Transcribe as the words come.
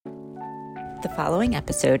The following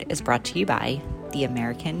episode is brought to you by the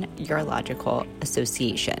American Urological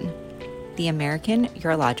Association. The American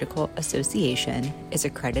Urological Association is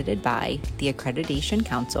accredited by the Accreditation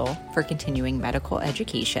Council for Continuing Medical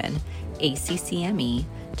Education, ACCME,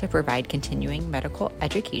 to provide continuing medical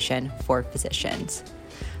education for physicians.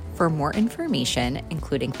 For more information,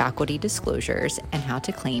 including faculty disclosures and how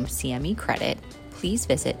to claim CME credit, please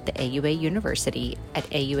visit the AUA University at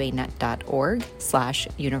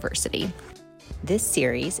auanet.org/university. This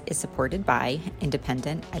series is supported by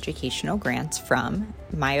independent educational grants from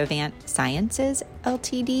Myovant Sciences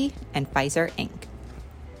Ltd. and Pfizer Inc.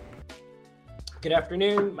 Good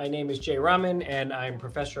afternoon. My name is Jay Raman, and I'm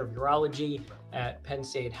professor of urology at Penn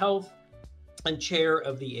State Health and chair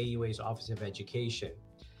of the AUA's Office of Education.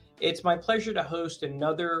 It's my pleasure to host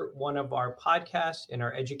another one of our podcasts in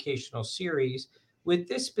our educational series with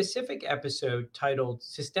this specific episode titled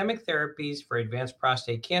Systemic Therapies for Advanced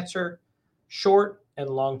Prostate Cancer, Short and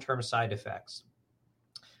Long-Term Side Effects.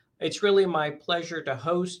 It's really my pleasure to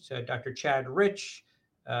host Dr. Chad Rich.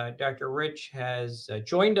 Dr. Rich has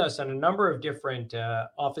joined us on a number of different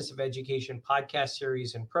Office of Education podcast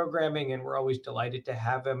series and programming, and we're always delighted to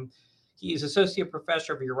have him. He is Associate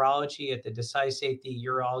Professor of Urology at the Desai Sethi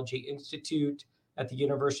Urology Institute at the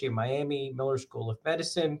University of Miami Miller School of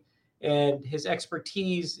Medicine, and his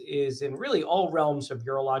expertise is in really all realms of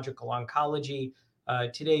urological oncology.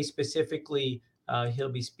 Today, specifically, he'll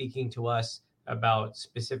be speaking to us about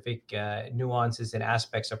specific nuances and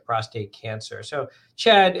aspects of prostate cancer. So,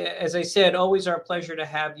 Chad, as I said, always our pleasure to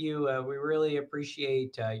have you. We really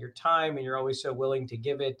appreciate your time, and you're always so willing to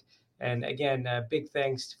give it. And again, big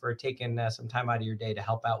thanks for taking some time out of your day to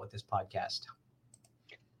help out with this podcast.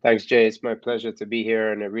 Thanks, Jay. It's my pleasure to be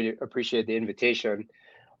here, and I really appreciate the invitation.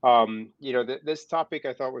 This topic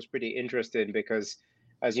I thought was pretty interesting because,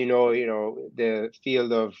 as you know, the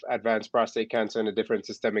field of advanced prostate cancer and the different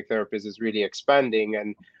systemic therapies is really expanding.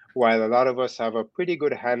 And while a lot of us have a pretty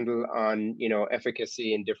good handle on,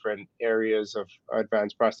 efficacy in different areas of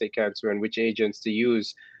advanced prostate cancer and which agents to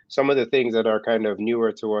use, some of the things that are kind of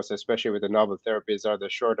newer to us, especially with the novel therapies, are the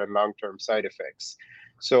short and long-term side effects.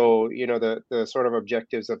 So, the sort of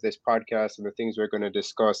objectives of this podcast and the things we're going to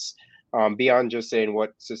discuss, beyond just saying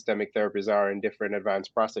what systemic therapies are in different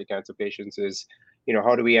advanced prostate cancer patients, is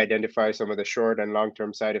how do we identify some of the short and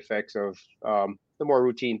long-term side effects of the more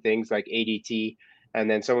routine things like ADT, and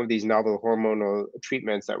then some of these novel hormonal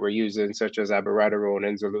treatments that we're using, such as abiraterone,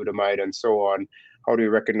 enzalutamide, and so on. How do we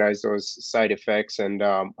recognize those side effects, and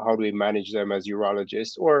how do we manage them as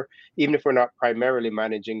urologists? Or even if we're not primarily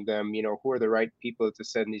managing them, who are the right people to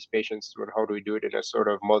send these patients to, and how do we do it in a sort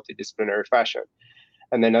of multidisciplinary fashion?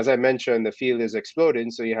 And then, as I mentioned, the field is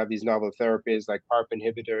exploding. So you have these novel therapies like PARP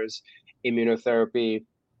inhibitors, immunotherapy,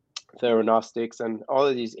 theranostics, and all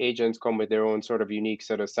of these agents come with their own sort of unique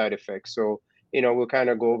set of side effects. So, we'll kind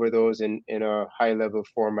of go over those in a high level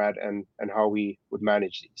format and how we would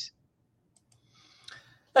manage these.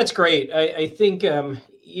 That's great. I think,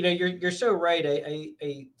 you're so right.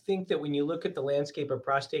 I think that when you look at the landscape of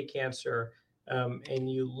prostate cancer, and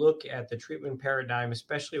you look at the treatment paradigm,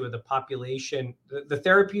 especially with the population, the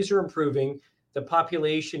therapies are improving, the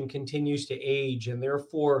population continues to age, and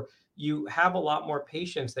therefore you have a lot more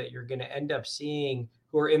patients that you're going to end up seeing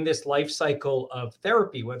who are in this life cycle of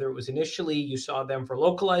therapy, whether it was initially you saw them for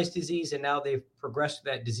localized disease, and now they've progressed to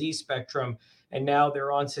that disease spectrum, and now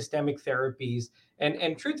they're on systemic therapies.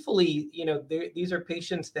 And truthfully, these are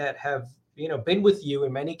patients that have, been with you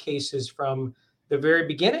in many cases from the very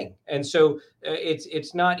beginning. And so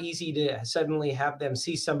it's not easy to suddenly have them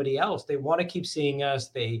see somebody else. They want to keep seeing us.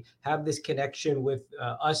 They have this connection with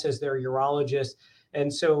us as their urologist.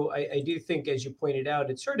 And so I do think, as you pointed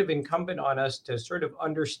out, it's sort of incumbent on us to sort of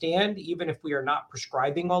understand, even if we are not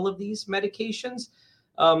prescribing all of these medications,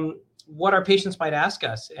 what our patients might ask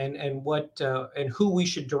us and what and who we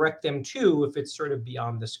should direct them to if it's sort of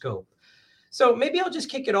beyond the scope. So maybe I'll just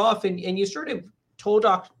kick it off. And you sort of told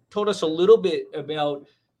us a little bit about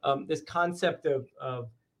this concept of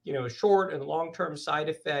short and long-term side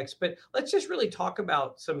effects, but let's just really talk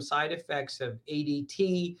about some side effects of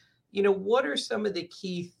ADT. What are some of the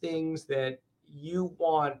key things that you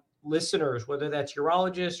want listeners, whether that's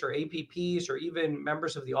urologists or APPs or even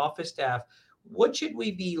members of the office staff, what should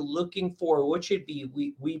we be looking for? What should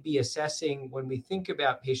we be assessing when we think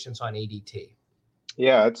about patients on ADT?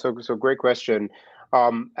 Yeah, it's so great question.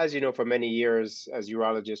 As you know, for many years as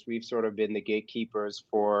urologists, we've sort of been the gatekeepers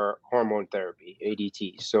for hormone therapy,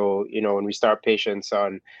 ADT. So, when we start patients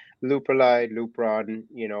on Leuprolide, Lupron,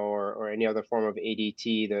 or any other form of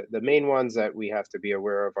ADT, the main ones that we have to be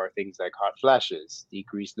aware of are things like hot flashes,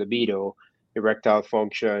 decreased libido, erectile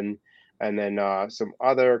function, And then some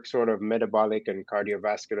other sort of metabolic and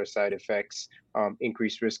cardiovascular side effects,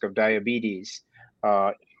 increased risk of diabetes,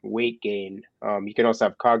 weight gain. You can also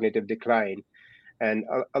have cognitive decline. And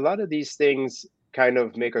a lot of these things kind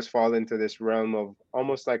of make us fall into this realm of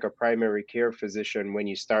almost like a primary care physician when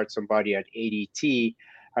you start somebody at ADT.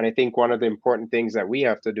 And I think one of the important things that we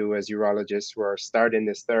have to do as urologists who are starting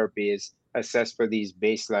this therapy is assess for these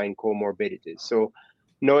baseline comorbidities. So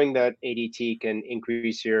knowing that ADT can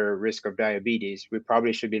increase your risk of diabetes, we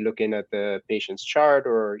probably should be looking at the patient's chart,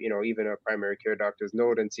 or even a primary care doctor's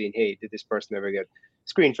note, and seeing, hey, did this person ever get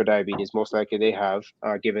screened for diabetes? Most likely they have,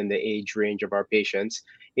 given the age range of our patients.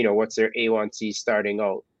 What's their A1C starting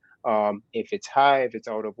out? If it's high, if it's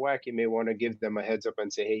out of whack, you may want to give them a heads up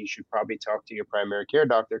and say, hey, you should probably talk to your primary care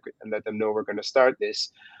doctor and let them know we're going to start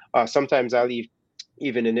this. Sometimes I'll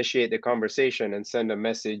even initiate the conversation and send a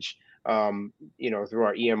message, through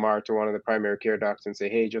our EMR to one of the primary care docs and say,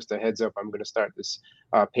 hey, just a heads up, I'm going to start this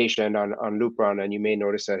patient on Lupron, and you may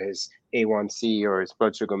notice that his A1C or his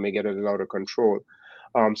blood sugar may get a little out of control.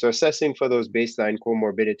 So assessing for those baseline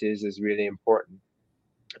comorbidities is really important.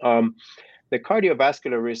 The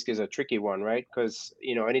cardiovascular risk is a tricky one, right? Because,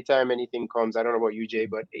 anytime anything comes, I don't know about you, Jay,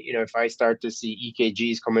 but, if I start to see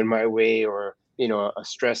EKGs coming my way, or, a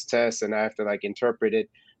stress test, and I have to interpret it,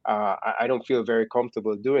 I don't feel very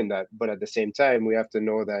comfortable doing that. But at the same time, we have to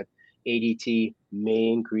know that ADT may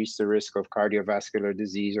increase the risk of cardiovascular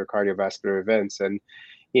disease or cardiovascular events. And,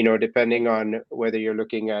 depending on whether you're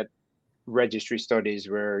looking at registry studies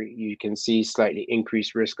where you can see slightly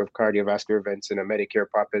increased risk of cardiovascular events in a Medicare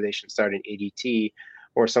population starting ADT,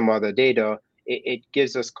 or some other data, it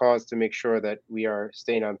gives us cause to make sure that we are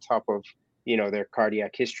staying on top of their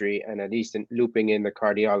cardiac history, and at least looping in the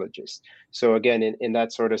cardiologist. So again, in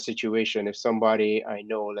that sort of situation, if somebody I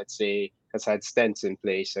know, let's say, has had stents in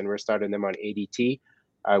place and we're starting them on ADT,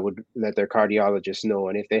 I would let their cardiologist know.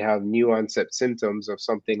 And if they have new onset symptoms of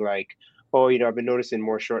something like, oh, I've been noticing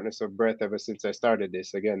more shortness of breath ever since I started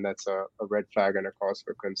this, again, that's a red flag and a cause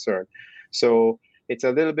for concern. So it's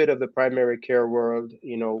a little bit of the primary care world.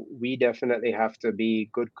 We definitely have to be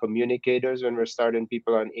good communicators when we're starting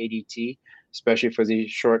people on ADT, especially for the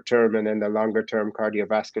short term and then the longer term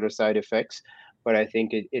cardiovascular side effects. But I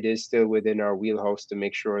think it is still within our wheelhouse to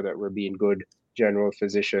make sure that we're being good general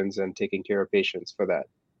physicians and taking care of patients for that.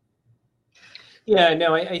 Yeah,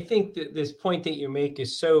 no, I think that this point that you make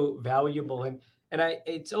is so valuable. And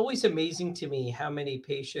it's always amazing to me how many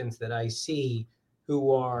patients that I see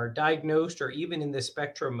who are diagnosed or even in the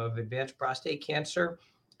spectrum of advanced prostate cancer.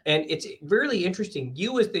 And it's really interesting.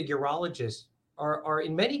 You, as the urologist, are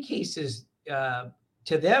in many cases,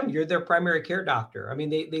 to them, you're their primary care doctor. I mean,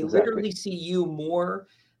 they Exactly. literally see you more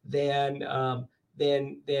than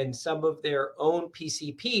than some of their own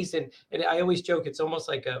PCPs. And I always joke, it's almost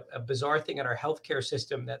like a bizarre thing in our healthcare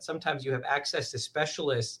system that sometimes you have access to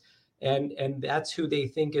specialists, and that's who they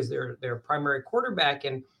think is their primary quarterback.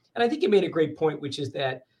 And I think you made a great point, which is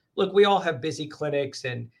that, look, we all have busy clinics,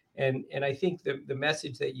 and I think the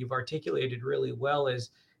message that you've articulated really well is,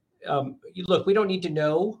 look, we don't need to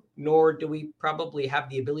know, nor do we probably have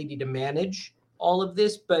the ability to manage all of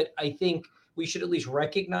this, but I think we should at least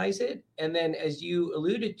recognize it. And then, as you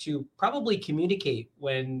alluded to, probably communicate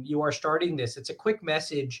when you are starting this. It's a quick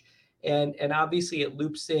message. And obviously it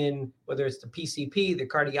loops in, whether it's the PCP, the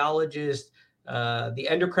cardiologist, the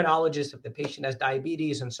endocrinologist, if the patient has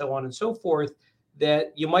diabetes, and so on and so forth,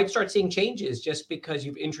 that you might start seeing changes just because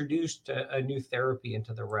you've introduced a new therapy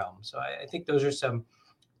into the realm. So I think those are some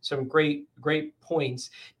great points.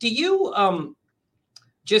 Do you,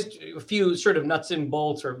 just a few sort of nuts and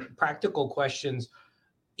bolts or practical questions.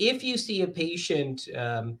 If you see a patient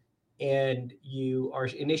and you are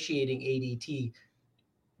initiating ADT,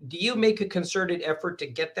 do you make a concerted effort to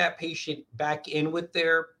get that patient back in with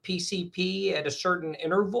their PCP at a certain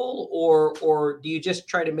interval, or do you just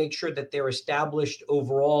try to make sure that they're established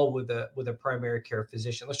overall with a primary care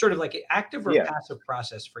physician? It's sort of like an active or passive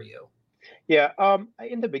process for you. Yeah,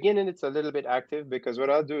 in the beginning, it's a little bit active, because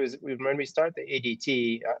what I'll do is when we start the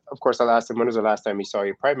ADT, of course, I'll ask them, when was the last time you saw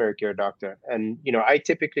your primary care doctor? And, I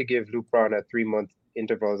typically give Lupron at 3-month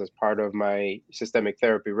intervals as part of my systemic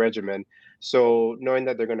therapy regimen. So knowing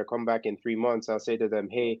that they're going to come back in 3 months, I'll say to them,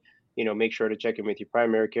 hey, make sure to check in with your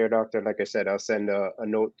primary care doctor. Like I said, I'll send a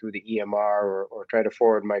note through the EMR, or try to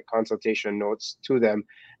forward my consultation notes to them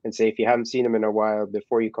and say, if you haven't seen them in a while,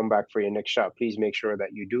 before you come back for your next shot, please make sure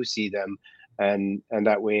that you do see them. And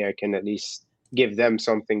that way I can at least give them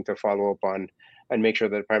something to follow up on and make sure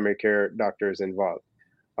that the primary care doctor is involved.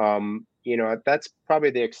 That's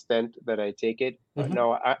probably the extent that I take it. Mm-hmm.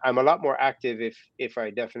 No, I'm a lot more active if I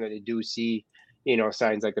definitely do see,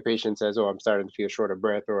 signs like the patient says, oh, I'm starting to feel short of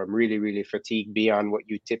breath, or I'm really, really fatigued beyond what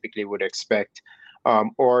you typically would expect.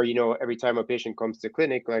 Or, every time a patient comes to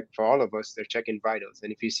clinic, like for all of us, they're checking vitals.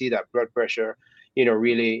 And if you see that blood pressure,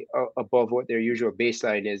 really above what their usual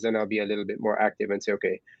baseline is, then I'll be a little bit more active and say,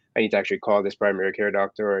 okay, I need to actually call this primary care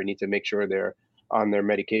doctor, or I need to make sure they're on their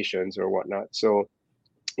medications or whatnot. So,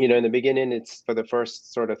 in the beginning, it's for the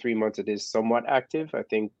first sort of 3 months, it is somewhat active. I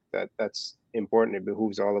think that's important. It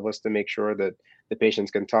behooves all of us to make sure that the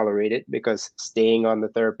patients can tolerate it, because staying on the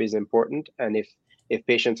therapy is important. And if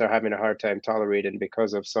patients are having a hard time tolerating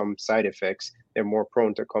because of some side effects, they're more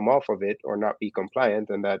prone to come off of it or not be compliant,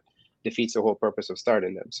 and that defeats the whole purpose of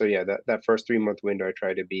starting them. So yeah, that first 3 month window, I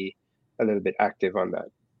try to be a little bit active on that.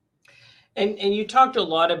 And you talked a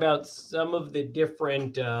lot about some of the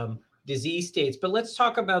different disease states, but let's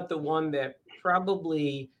talk about the one that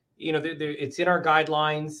probably, it's in our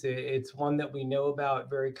guidelines. It's one that we know about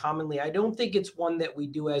very commonly. I don't think it's one that we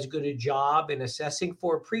do as good a job in assessing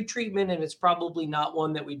for pre-treatment, and it's probably not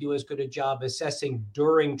one that we do as good a job assessing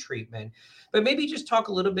during treatment. But maybe just talk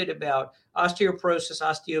a little bit about osteoporosis,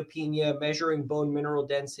 osteopenia, measuring bone mineral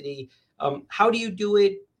density. How do you do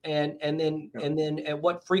it? And then at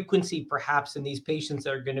what frequency, perhaps, in these patients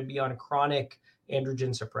that are going to be on chronic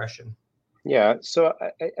androgen suppression? Yeah, so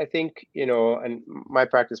I think, and my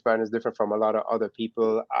practice pattern is different from a lot of other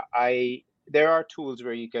people. There are tools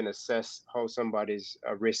where you can assess how somebody's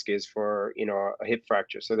risk is for, a hip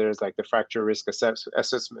fracture. So there's like the fracture risk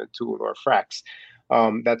assessment tool, or FRAX.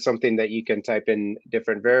 That's something that you can type in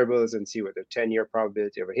different variables and see what the 10-year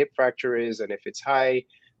probability of a hip fracture is. And if it's high,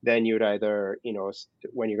 then you'd either,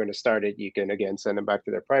 when you're going to start it, you can again send them back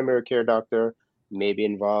to their primary care doctor, maybe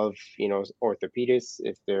involve, orthopedists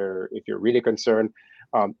if you're really concerned.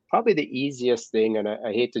 Probably the easiest thing, and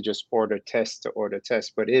I hate to just order tests,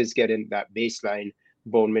 but is getting that baseline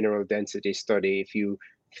bone mineral density study if you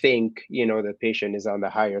think, the patient is on the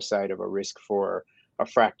higher side of a risk for a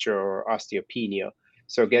fracture or osteopenia.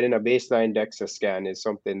 So getting a baseline DEXA scan is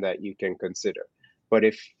something that you can consider. But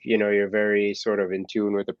if you're very sort of in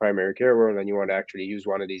tune with the primary care world and you want to actually use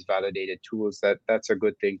one of these validated tools, that's a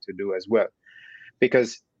good thing to do as well,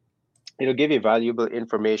 because it'll give you valuable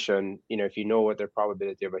information, if you know what their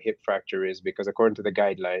probability of a hip fracture is, because according to the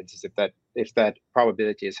guidelines, if that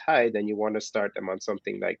probability is high, then you want to start them on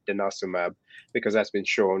something like denosumab, because that's been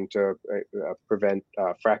shown to prevent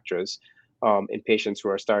fractures in patients who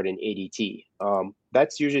are starting ADT.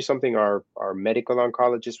 That's usually something our medical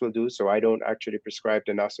oncologists will do. So I don't actually prescribe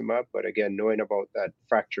denosumab, but again, knowing about that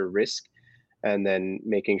fracture risk and then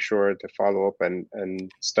making sure to follow up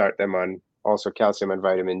and start them on also calcium and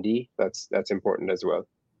vitamin D, that's important as well.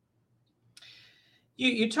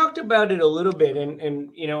 You talked about it a little bit, and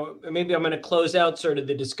maybe I'm going to close out sort of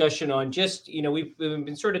the discussion on just, we've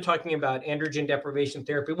been sort of talking about androgen deprivation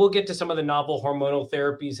therapy. We'll get to some of the novel hormonal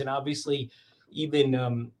therapies, and obviously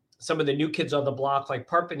even some of the new kids on the block like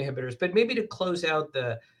PARP inhibitors. But maybe to close out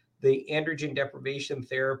the androgen deprivation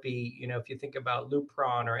therapy, if you think about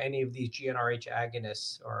Lupron or any of these GnRH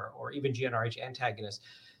agonists or even GnRH antagonists,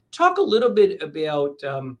 talk a little bit about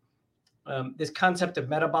this concept of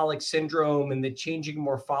metabolic syndrome and the changing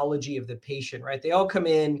morphology of the patient, right? They all come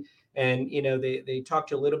in and, they talk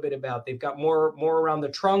to you a little bit about they've got more around the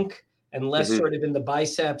trunk and less sort of in the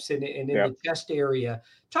biceps and in the chest area.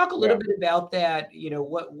 Talk a little bit about that.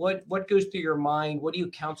 What goes through your mind? What do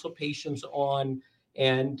you counsel patients on?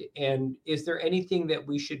 And is there anything that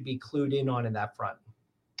we should be clued in on in that front?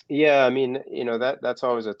 Yeah, I mean, that's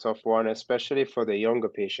always a tough one, especially for the younger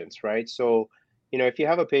patients, right? So, if you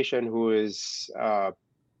have a patient who is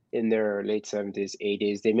in their late 70s,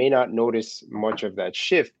 80s, they may not notice much of that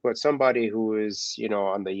shift, but somebody who is,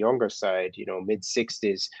 on the younger side, mid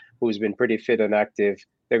 60s, who's been pretty fit and active,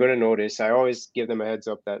 they're going to notice. I always give them a heads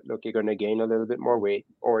up that, look, you're going to gain a little bit more weight,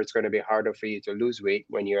 or it's going to be harder for you to lose weight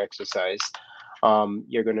when you exercise.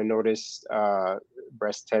 You're going to notice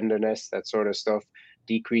breast tenderness, that sort of stuff,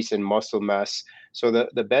 decrease in muscle mass. So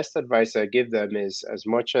the best advice I give them is, as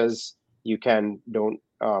much as you can, don't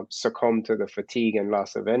succumb to the fatigue and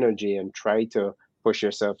loss of energy, and try to push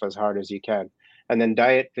yourself as hard as you can. And then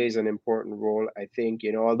diet plays an important role. I think,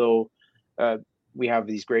 although we have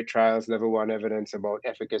these great trials, level 1 evidence about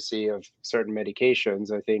efficacy of certain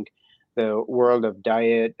medications, I think the world of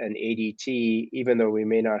diet and ADT, even though we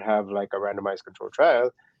may not have like a randomized controlled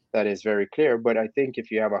trial that is very clear, but I think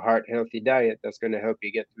if you have a heart healthy diet, that's going to help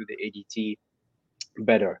you get through the ADT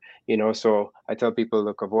better. So I tell people,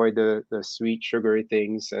 look, avoid the sweet sugary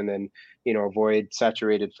things, and then avoid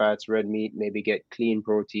saturated fats, red meat, maybe get clean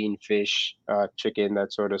protein, fish, chicken,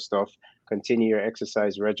 that sort of stuff. Continue your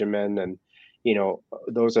exercise regimen, and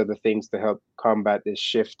those are the things to help combat this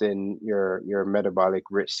shift in your metabolic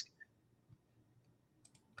risk.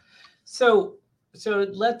 So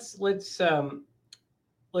let's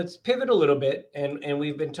pivot a little bit, and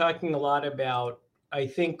we've been talking a lot about, I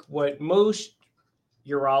think, what most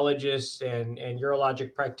urologists and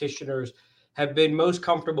urologic practitioners have been most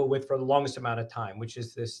comfortable with for the longest amount of time, which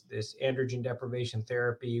is this androgen deprivation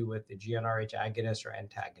therapy with the GnRH agonist or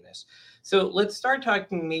antagonist. So let's start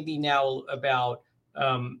talking maybe now about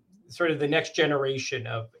sort of the next generation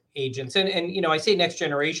of agents. And I say next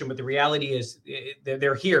generation, but the reality is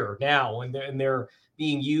they're here now, and they're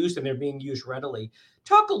being used, and they're being used readily.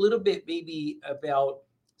 Talk a little bit maybe about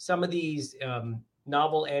some of these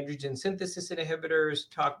novel androgen synthesis inhibitors.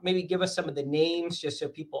 Maybe give us some of the names just so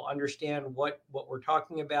people understand what we're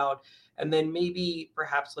talking about. And then maybe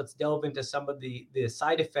perhaps let's delve into some of the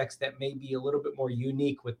side effects that may be a little bit more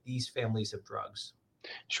unique with these families of drugs.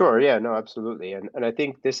 Sure. Yeah, no, absolutely. And I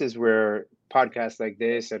think this is where podcasts like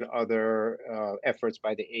this and other efforts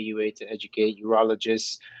by the AUA to educate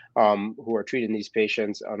urologists who are treating these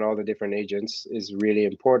patients on all the different agents is really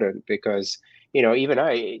important, because, even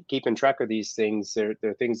I keeping track of these things. They're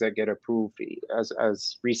things that get approved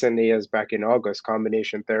as recently as back in August.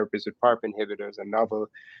 Combination therapies with PARP inhibitors and novel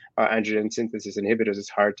androgen synthesis inhibitors. It's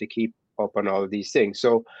hard to keep up on all of these things.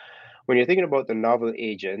 So when you're thinking about the novel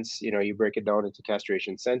agents, you break it down into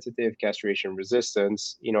castration sensitive, castration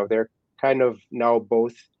resistance. They're kind of now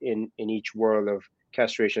both in each world of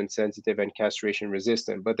castration sensitive and castration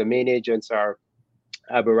resistant. But the main agents are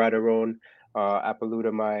abiraterone,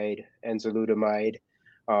 apalutamide, enzalutamide.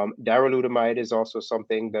 Darolutamide is also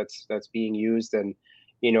something that's being used. And,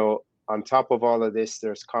 on top of all of this,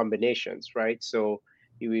 there's combinations, right? So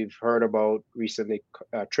we've heard about recently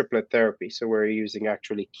triplet therapy. So we're using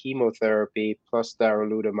actually chemotherapy plus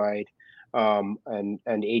darolutamide and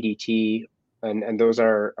ADT, and those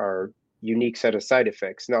are unique set of side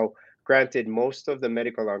effects. Now, granted, most of the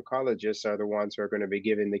medical oncologists are the ones who are going to be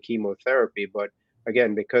giving the chemotherapy, but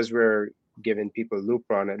again, because we're giving people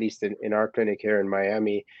Lupron, at least in our clinic here in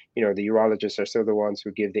Miami, the urologists are still the ones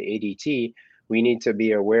who give the ADT. We need to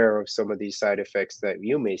be aware of some of these side effects that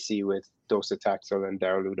you may see with docetaxel and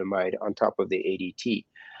darolutamide on top of the ADT.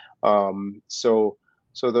 So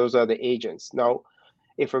those are the agents. Now,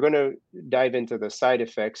 if we're going to dive into the side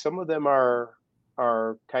effects, some of them are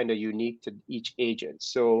kind of unique to each agent.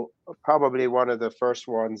 So probably one of the first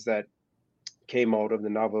ones that came out of the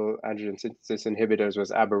novel androgen synthesis inhibitors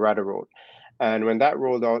was abiraterone. And when that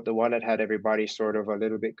rolled out, the one that had everybody sort of a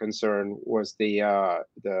little bit concerned was the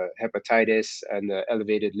hepatitis and the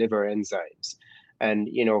elevated liver enzymes. And,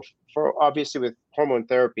 for obviously with hormone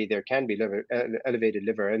therapy, there can be elevated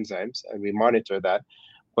liver enzymes, and we monitor that.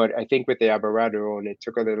 But I think with the abiraterone, it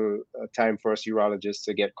took a little time for us urologists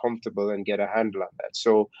to get comfortable and get a handle on that.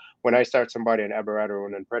 So when I start somebody on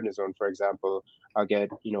abiraterone and prednisone, for example, I'll get,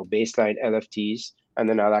 baseline LFTs, and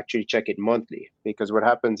then I'll actually check it monthly. Because what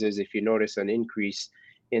happens is if you notice an increase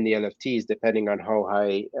in the LFTs, depending on how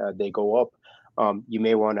high they go up, you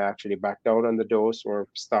may want to actually back down on the dose or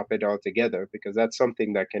stop it altogether, because that's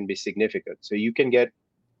something that can be significant. So you can get,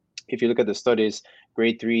 if you look at the studies,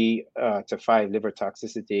 grade 3 to 5 liver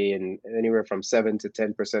toxicity in anywhere from 7 to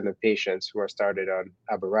 10% of patients who are started on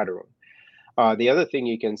abiraterone. The other thing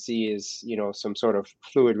you can see is, some sort of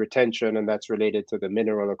fluid retention, and that's related to the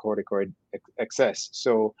mineral or corticoid excess.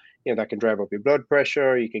 So, that can drive up your blood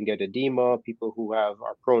pressure. You can get edema. People who are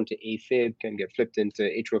prone to AFib can get flipped into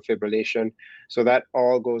atrial fibrillation. So that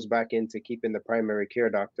all goes back into keeping the primary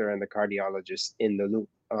care doctor and the cardiologist in the loop,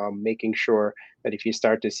 making sure that if you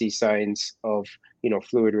start to see signs of,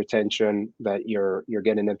 fluid retention, that you're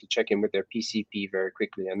getting them to check in with their PCP very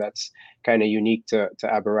quickly. And that's kind of unique to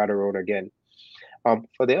abiraterone again.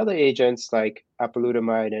 For the other agents like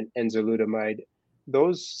apalutamide and enzalutamide,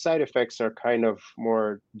 those side effects are kind of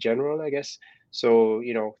more general, I guess. So,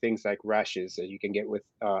 things like rashes that you can get with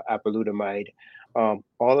apalutamide,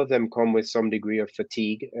 all of them come with some degree of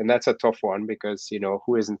fatigue. And that's a tough one because,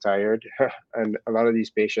 who isn't tired? And a lot of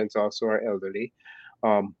these patients also are elderly.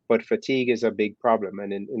 But fatigue is a big problem.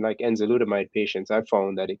 And in like enzalutamide patients, I've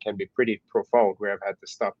found that it can be pretty profound where I've had to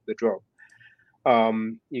stop the drug.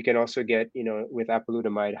 You can also get, with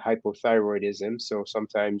apalutamide, hypothyroidism. So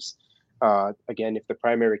sometimes, again, if the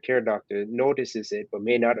primary care doctor notices it but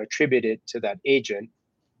may not attribute it to that agent,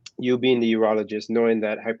 you being the urologist, knowing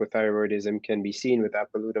that hypothyroidism can be seen with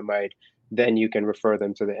apalutamide, then you can refer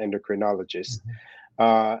them to the endocrinologist.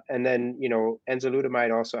 And then,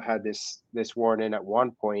 enzalutamide also had this warning at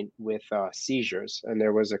one point with seizures, and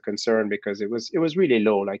there was a concern because it was really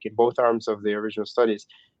low. Like in both arms of the original studies,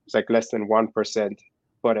 it's like less than 1%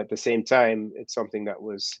 But at the same time, it's something that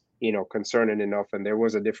was, concerning enough. And there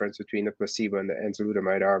was a difference between the placebo and the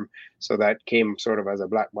enzalutamide arm. So that came sort of as a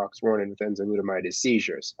black box warning with enzalutamide is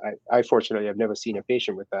seizures. I fortunately have never seen a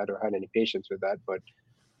patient with that or had any patients with that. But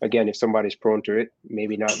again, if somebody's prone to it,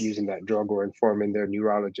 maybe not using that drug or informing their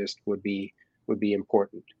neurologist would be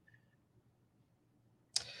important.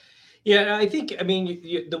 Yeah, I think, I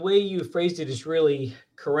mean, the way you phrased it is really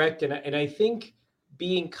correct. And I think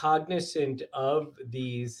being cognizant of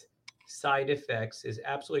these side effects is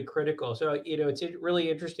absolutely critical. So, it's really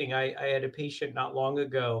interesting. I had a patient not long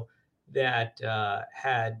ago that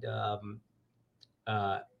had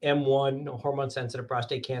M1, hormone sensitive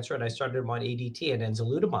prostate cancer, and I started him on ADT and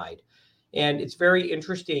enzalutamide. And it's very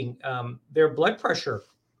interesting. Their blood pressure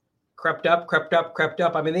crept up, crept up, crept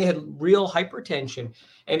up. I mean, they had real hypertension.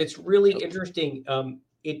 And it's really interesting.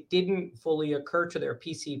 It didn't fully occur to their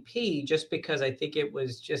PCP just because I think it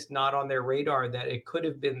was just not on their radar that it could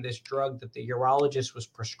have been this drug that the urologist was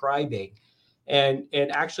prescribing. And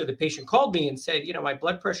actually the patient called me and said, my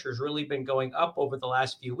blood pressure has really been going up over the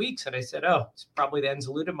last few weeks. And I said, oh, it's probably the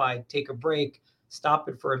enzalutamide. Take a break, stop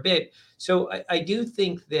it for a bit. So I do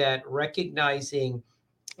think that recognizing,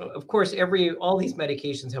 of course, all these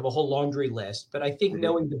medications have a whole laundry list, but I think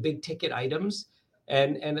knowing the big ticket items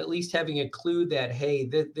and at least having a clue that, hey,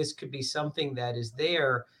 this could be something that is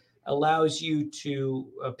there allows you to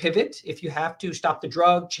pivot if you have to, stop the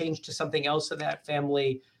drug, change to something else in that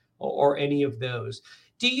family or any of those.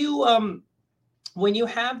 Do you, when you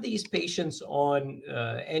have these patients on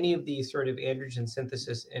any of these sort of androgen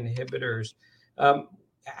synthesis inhibitors,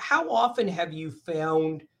 how often have you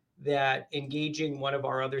found that engaging one of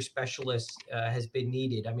our other specialists has been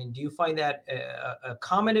needed? I mean, do you find that a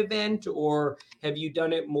common event, or have you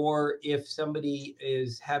done it more if somebody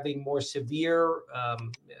is having more severe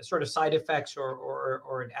sort of side effects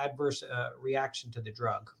or an adverse reaction to the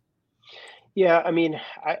drug? Yeah, I mean,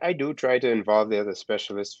 I do try to involve the other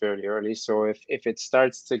specialists fairly early. So if it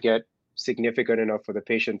starts to get significant enough for the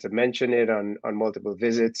patient to mention it on multiple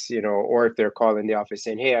visits, or if they're calling the office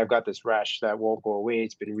saying, "Hey, I've got this rash that won't go away.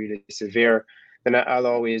 It's been really severe," then I'll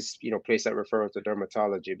always, place that referral to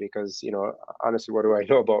dermatology because, honestly, what do I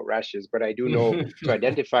know about rashes? But I do know to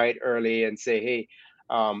identify it early and say, "Hey,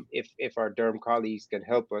 if our derm colleagues can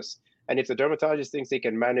help us." And if the dermatologist thinks they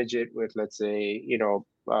can manage it with, let's say,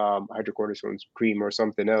 hydrocortisone cream or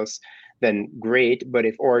something else, then great. But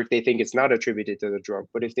if they think it's not attributed to the drug,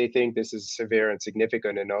 but if they think this is severe and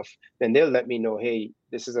significant enough, then they'll let me know, hey,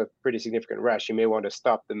 this is a pretty significant rash. You may want to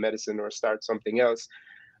stop the medicine or start something else.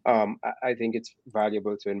 I think it's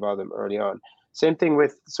valuable to involve them early on. Same thing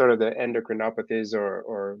with sort of the endocrinopathies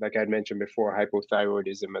or like I mentioned before,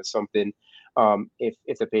 hypothyroidism as something.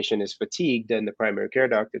 If the patient is fatigued, then the primary care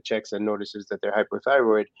doctor checks and notices that they're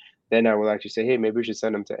hypothyroid. Then I will actually say, hey, maybe we should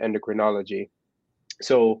send them to endocrinology.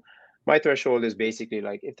 So my threshold is basically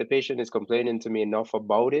like if the patient is complaining to me enough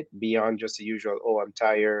about it beyond just the usual, oh, I'm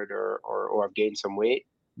tired or I've gained some weight,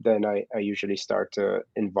 then I usually start to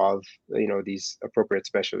involve, these appropriate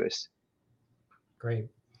specialists. Great.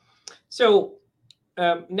 So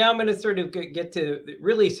now I'm going to sort of get to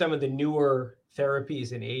really some of the newer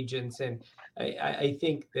therapies and agents. And I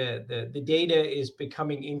think the data is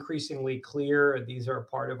becoming increasingly clear. These are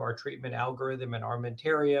part of our treatment algorithm and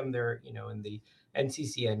armamentarium. They're, in the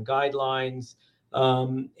NCCN guidelines.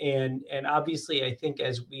 And obviously, I think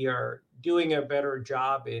as we are doing a better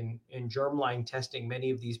job in germline testing many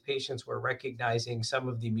of these patients, we're recognizing some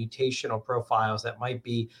of the mutational profiles that might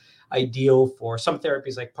be ideal for some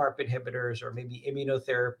therapies like PARP inhibitors or maybe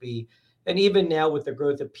immunotherapy. And even now with the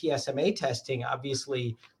growth of PSMA testing,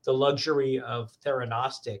 obviously the luxury of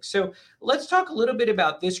theranostics. So let's talk a little bit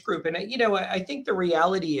about this group. And, I think the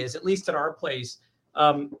reality is, at least at our place,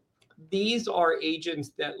 these are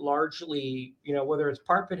agents that largely, whether it's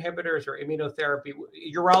PARP inhibitors or immunotherapy,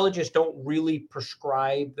 urologists don't really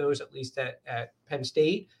prescribe those, at least at Penn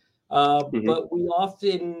State. But we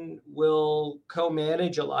often will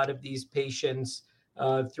co-manage a lot of these patients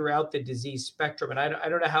throughout the disease spectrum. And I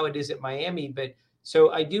don't know how it is at Miami, but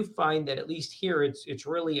so I do find that at least here, it's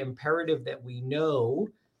really imperative that we know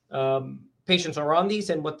patients are on these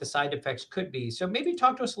and what the side effects could be. So maybe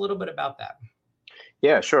talk to us a little bit about that.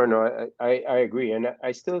 Yeah, sure. No, I agree. And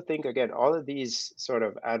I still think, again, all of these sort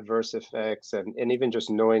of adverse effects and even just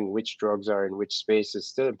knowing which drugs are in which space is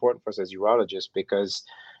still important for us as urologists because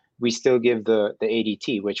we still give the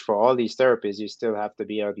ADT, which for all these therapies, you still have to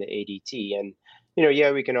be on the ADT. And,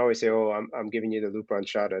 yeah, we can always say, oh, I'm giving you the Lupron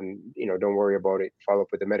shot and, don't worry about it. Follow up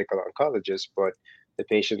with the medical oncologist. But the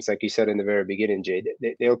patients, like you said in the very beginning, Jay,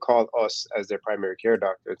 they'll call us as their primary care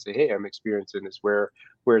doctor and say, hey, I'm experiencing this. Where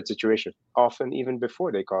weird situation, often even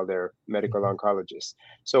before they call their medical oncologist.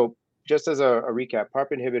 So just as a recap,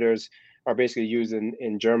 PARP inhibitors are basically used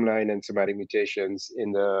in germline and somatic mutations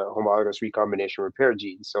in the homologous recombination repair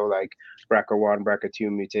genes. So like BRCA1,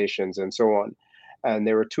 BRCA2 mutations, and so on. And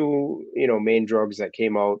there were two, main drugs that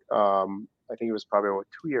came out. I think it was probably about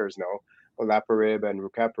 2 years now, olaparib and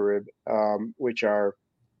rucaparib, which are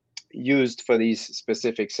used for these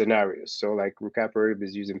specific scenarios. So like rucaparib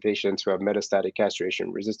is used in patients who have metastatic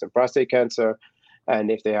castration-resistant prostate cancer,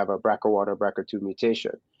 and if they have a BRCA1 or BRCA2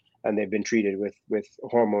 mutation, and they've been treated with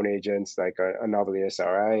hormone agents like a novel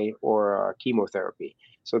SRI or chemotherapy.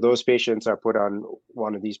 So those patients are put on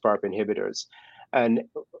one of these PARP inhibitors. And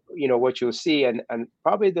what you'll see, and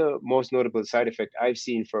probably the most notable side effect I've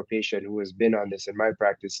seen for a patient who has been on this in my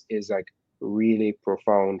practice is like really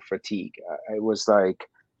profound fatigue. It was like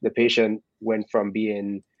the patient went from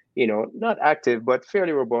being, not active, but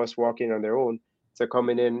fairly robust, walking on their own, to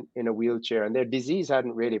coming in a wheelchair, and their disease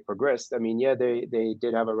hadn't really progressed. I mean, yeah, they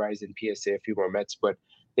did have a rise in PSA, a few more mets, but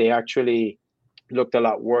they actually looked a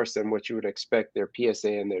lot worse than what you would expect their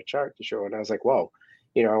PSA and their chart to show. And I was like, wow,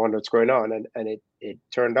 I wonder what's going on. And it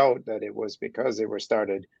turned out that it was because they were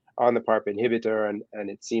started on the PARP inhibitor, and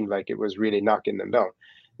it seemed like it was really knocking them down.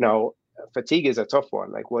 Now, fatigue is a tough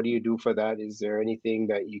one. Like, what do you do for that? Is there anything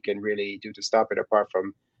that you can really do to stop it apart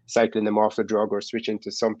from cycling them off the drug or switching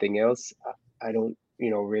to something else? I don't,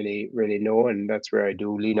 really know. And that's where I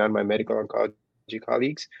do lean on my medical oncology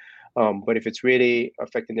colleagues. But if it's really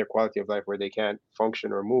affecting their quality of life where they can't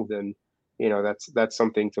function or move, then, that's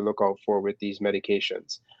something to look out for with these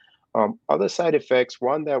medications. Other side effects,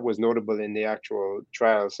 one that was notable in the actual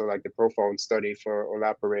trial, so like the profound study for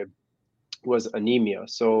olaparib, was anemia.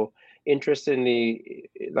 So interestingly,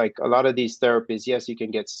 like a lot of these therapies, yes, you can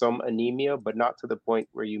get some anemia, but not to the point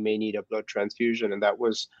where you may need a blood transfusion. And that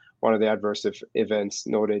was one of the adverse events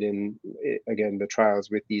noted in, again, the trials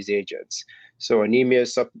with these agents. So anemia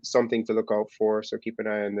is something to look out for. So keep an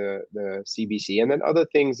eye on the CBC. And then other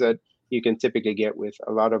things that you can typically get with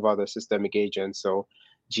a lot of other systemic agents. So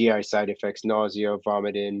GI side effects, nausea,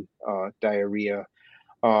 vomiting, diarrhea,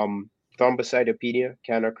 thrombocytopenia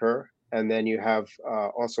can occur. And then you have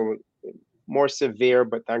also more severe,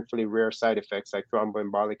 but thankfully rare side effects like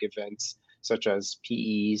thromboembolic events, such as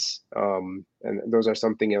PEs. And those are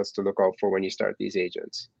something else to look out for when you start these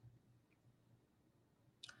agents.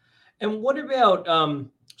 And what about,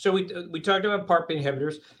 so we talked about PARP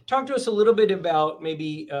inhibitors. Talk to us a little bit about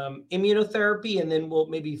maybe immunotherapy, and then we'll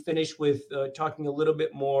maybe finish with talking a little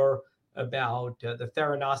bit more about the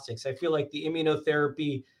theranostics. I feel like the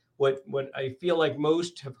immunotherapy, what I feel like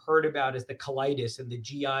most have heard about is the colitis and the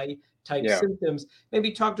GI type symptoms.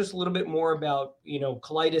 Maybe talk to us a little bit more about,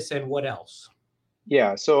 colitis and what else.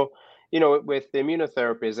 Yeah. So, with the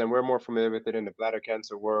immunotherapies, and we're more familiar with it in the bladder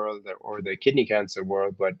cancer world or the kidney cancer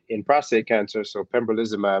world, but in prostate cancer, so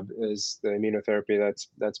pembrolizumab is the immunotherapy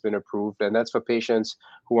that's been approved, and that's for patients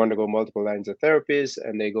who undergo multiple lines of therapies,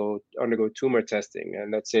 and they undergo tumor testing.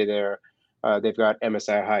 And let's say they've got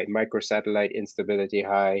MSI high, microsatellite instability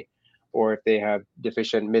high, or if they have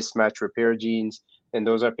deficient mismatch repair genes, then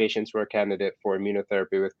those are patients who are candidate for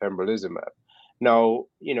immunotherapy with pembrolizumab. Now,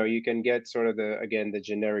 you can get sort of the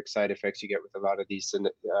generic side effects you get with a lot of these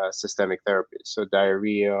systemic therapies. So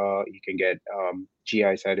diarrhea, you can get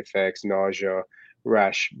GI side effects, nausea,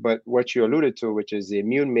 rash. But what you alluded to, which is the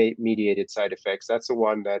immune-mediated side effects, that's the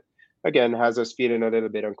one that, again, has us feeling a little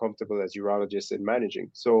bit uncomfortable as urologists in managing.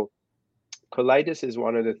 So colitis is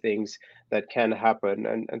one of the things that can happen.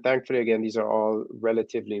 And thankfully, again, these are all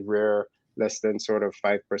relatively rare, less than sort of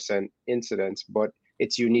 5% incidence, but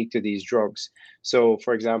it's unique to these drugs. So,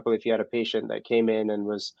 for example, if you had a patient that came in and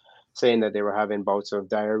was saying that they were having bouts of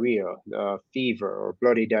diarrhea, fever, or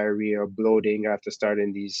bloody diarrhea, bloating after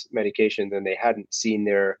starting these medications, and they hadn't seen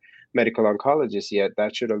their medical oncologist yet,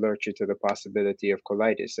 that should alert you to the possibility of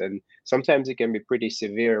colitis. And sometimes it can be pretty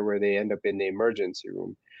severe where they end up in the emergency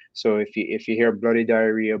room. So if you hear bloody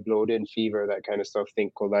diarrhea, bloating, fever, that kind of stuff,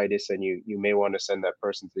 think colitis, and you may want to send that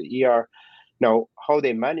person to the ER. Now, how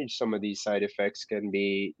they manage some of these side effects can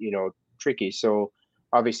be, tricky. So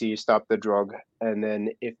obviously you stop the drug, and then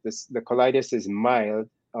if the colitis is mild,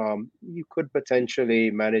 you could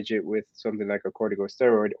potentially manage it with something like a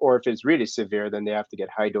corticosteroid, or if it's really severe, then they have to get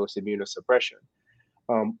high dose immunosuppression.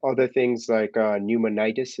 Other things like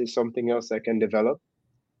pneumonitis is something else that can develop.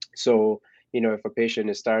 So, if a patient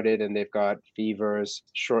is started and they've got fevers,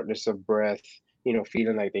 shortness of breath,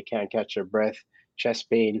 feeling like they can't catch their breath, chest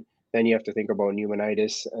pain, then you have to think about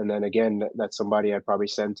pneumonitis. And then again, that's somebody I'd probably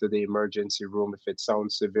send to the emergency room if it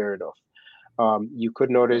sounds severe enough. You could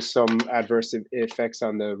notice some adverse effects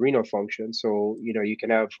on the renal function. So, you can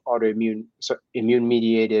have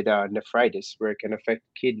immune-mediated nephritis, where it can affect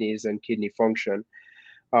kidneys and kidney function.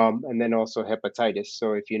 And then also hepatitis.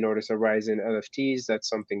 So if you notice a rise in LFTs, that's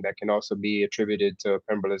something that can also be attributed to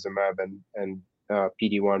pembrolizumab and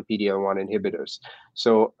PD-1, PD-L1 inhibitors.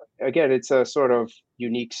 So again, it's a sort of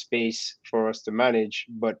unique space for us to manage,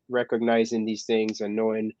 but recognizing these things and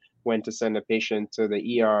knowing when to send a patient to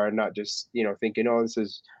the ER, not just, thinking, oh, this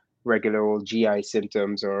is regular old GI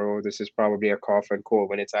symptoms, or oh, this is probably a cough and cold,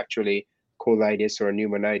 when it's actually colitis or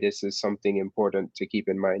pneumonitis is something important to keep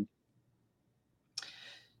in mind.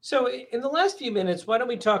 So in the last few minutes, why don't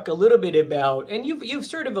we talk a little bit about, and you've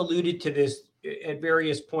sort of alluded to this at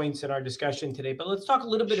various points in our discussion today, but let's talk a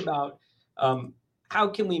little bit about how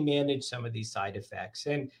can we manage some of these side effects,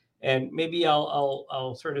 and maybe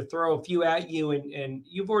I'll sort of throw a few at you, and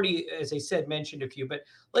you've already, as I said, mentioned a few, but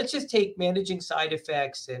let's just take managing side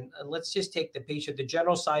effects, and let's just take the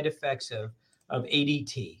general side effects of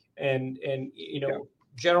ADT, and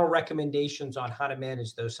general recommendations on how to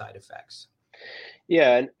manage those side effects.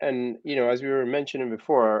 Yeah, and as we were mentioning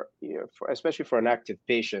before, especially for an active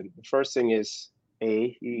patient, the first thing is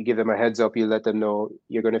you give them a heads up. You let them know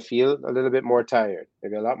you're going to feel a little bit more tired,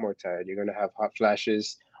 maybe a lot more tired. You're going to have hot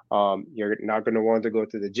flashes. You're not going to want to go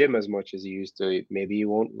to the gym as much as you used to. Maybe you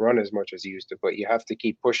won't run as much as you used to, but you have to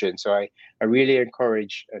keep pushing. So I really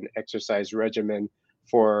encourage an exercise regimen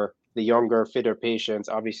for the younger, fitter patients,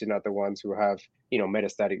 obviously not the ones who have,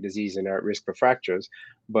 metastatic disease and are at risk for fractures.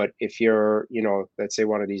 But if you're, let's say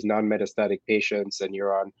one of these non-metastatic patients and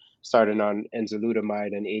you're starting on enzalutamide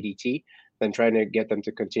and ADT, then trying to get them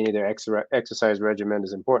to continue their exercise regimen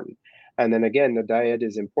is important. And then again, the diet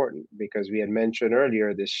is important, because we had mentioned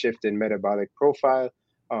earlier this shift in metabolic profile,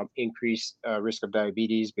 increased risk of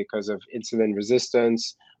diabetes because of insulin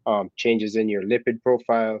resistance, changes in your lipid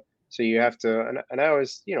profile. So you have to, and I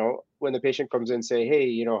always, when the patient comes in, say,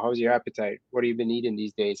 hey, how's your appetite? What have you been eating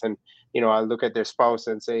these days? And, I'll look at their spouse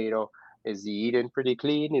and say, is he eating pretty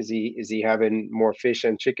clean? Is he having more fish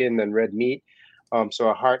and chicken than red meat? So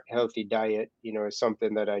a heart healthy diet, is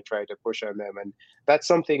something that I try to push on them. And that's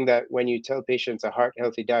something that when you tell patients a heart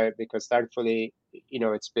healthy diet, because thankfully,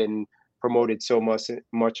 it's been promoted so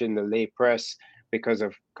much in the lay press because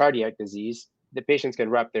of cardiac disease, the patients can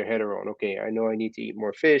wrap their head around, okay, I know I need to eat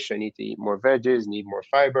more fish, I need to eat more veggies, need more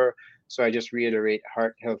fiber. So I just reiterate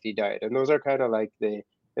heart healthy diet. And those are kind of like the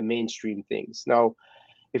mainstream things. Now,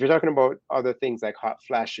 if you're talking about other things like hot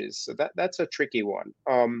flashes, so that's a tricky one.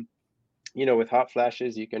 With hot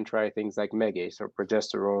flashes, you can try things like Megace or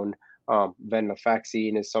progesterone.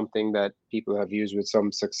 Venlafaxine is something that people have used with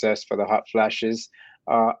some success for the hot flashes.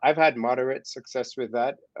 I've had moderate success with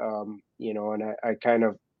that, and I kind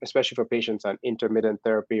of, especially for patients on intermittent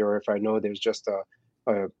therapy, or if I know there's just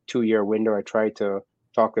a 2-year window, I try to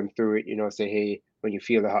talk them through it, say, hey, when you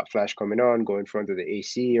feel the hot flash coming on, go in front of the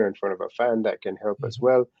AC or in front of a fan, that can help as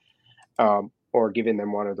well, or giving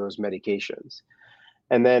them one of those medications.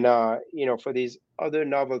 And then, for these other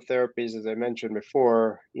novel therapies, as I mentioned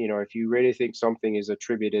before, if you really think something is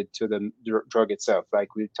attributed to the drug itself,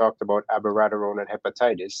 like we talked about abiraterone and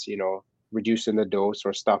hepatitis, reducing the dose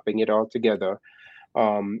or stopping it altogether.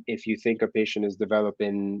 If you think a patient is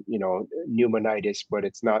developing, pneumonitis, but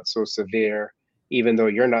it's not so severe, even though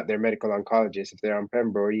you're not their medical oncologist, if they're on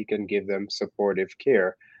Pembro, you can give them supportive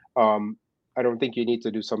care. I don't think you need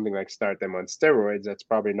to do something like start them on steroids. That's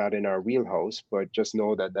probably not in our wheelhouse, but just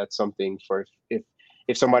know that that's something for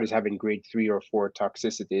if somebody's having grade 3 or 4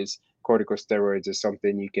 toxicities, corticosteroids is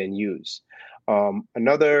something you can use.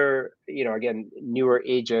 Another, again, newer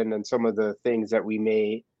agent, and some of the things that we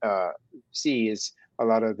may see is a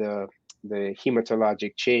lot of the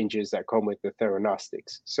hematologic changes that come with the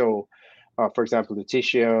theranostics. So, for example,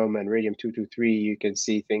 lutetium and radium-223, you can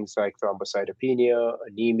see things like thrombocytopenia,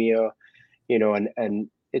 anemia, and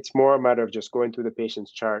it's more a matter of just going through the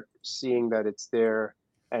patient's chart, seeing that it's there,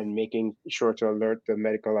 and making sure to alert the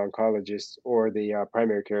medical oncologist or the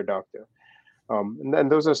primary care doctor. And then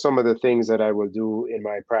those are some of the things that I will do in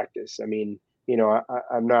my practice. I mean,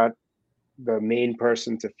 I'm not the main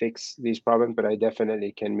person to fix these problems, but I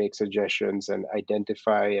definitely can make suggestions and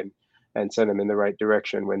identify and send them in the right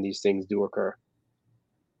direction when these things do occur.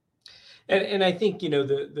 And I think,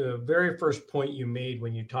 the very first point you made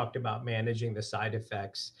when you talked about managing the side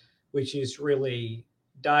effects, which is really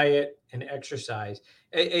diet and exercise,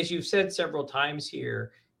 as you've said several times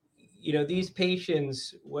here, these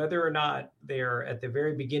patients, whether or not they're at the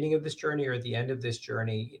very beginning of this journey or at the end of this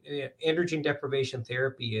journey, androgen deprivation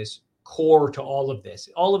therapy is core to all of this.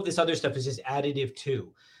 All of this other stuff is just additive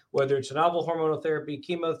to. whether it's novel hormonal therapy,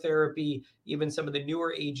 chemotherapy, even some of the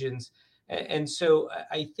newer agents. And so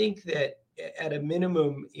I think that at a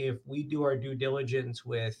minimum, if we do our due diligence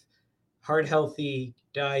with heart healthy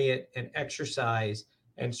diet and exercise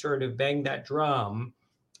and sort of bang that drum,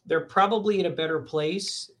 they're probably in a better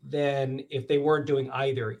place than if they weren't doing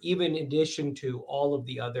either, even in addition to all of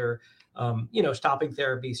the other, stopping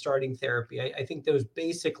therapy, starting therapy. I think those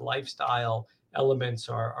basic lifestyle elements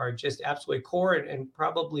are just absolutely core and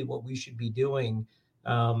probably what we should be doing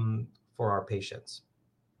for our patients.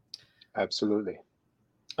 Absolutely.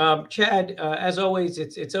 Chad, as always,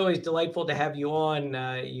 it's always delightful to have you on.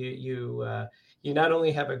 You not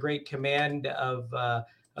only have a great command of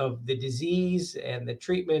the disease and the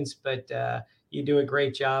treatments, but you do a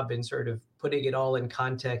great job in sort of putting it all in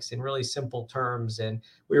context in really simple terms. And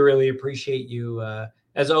we really appreciate you,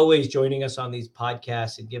 as always, joining us on these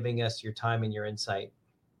podcasts and giving us your time and your insight.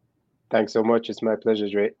 Thanks so much. It's my pleasure,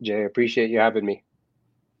 Jay. I appreciate you having me.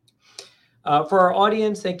 For our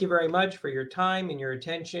audience, thank you very much for your time and your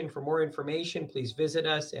attention. For more information, please visit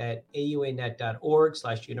us at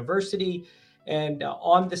auanet.org/university. And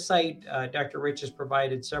on the site, Dr. Rich has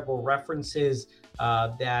provided several references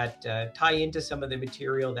that tie into some of the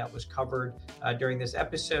material that was covered during this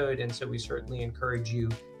episode. And so we certainly encourage you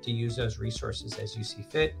to use those resources as you see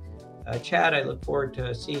fit. Chad, I look forward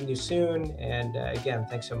to seeing you soon. And again,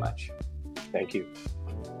 thanks so much. Thank you.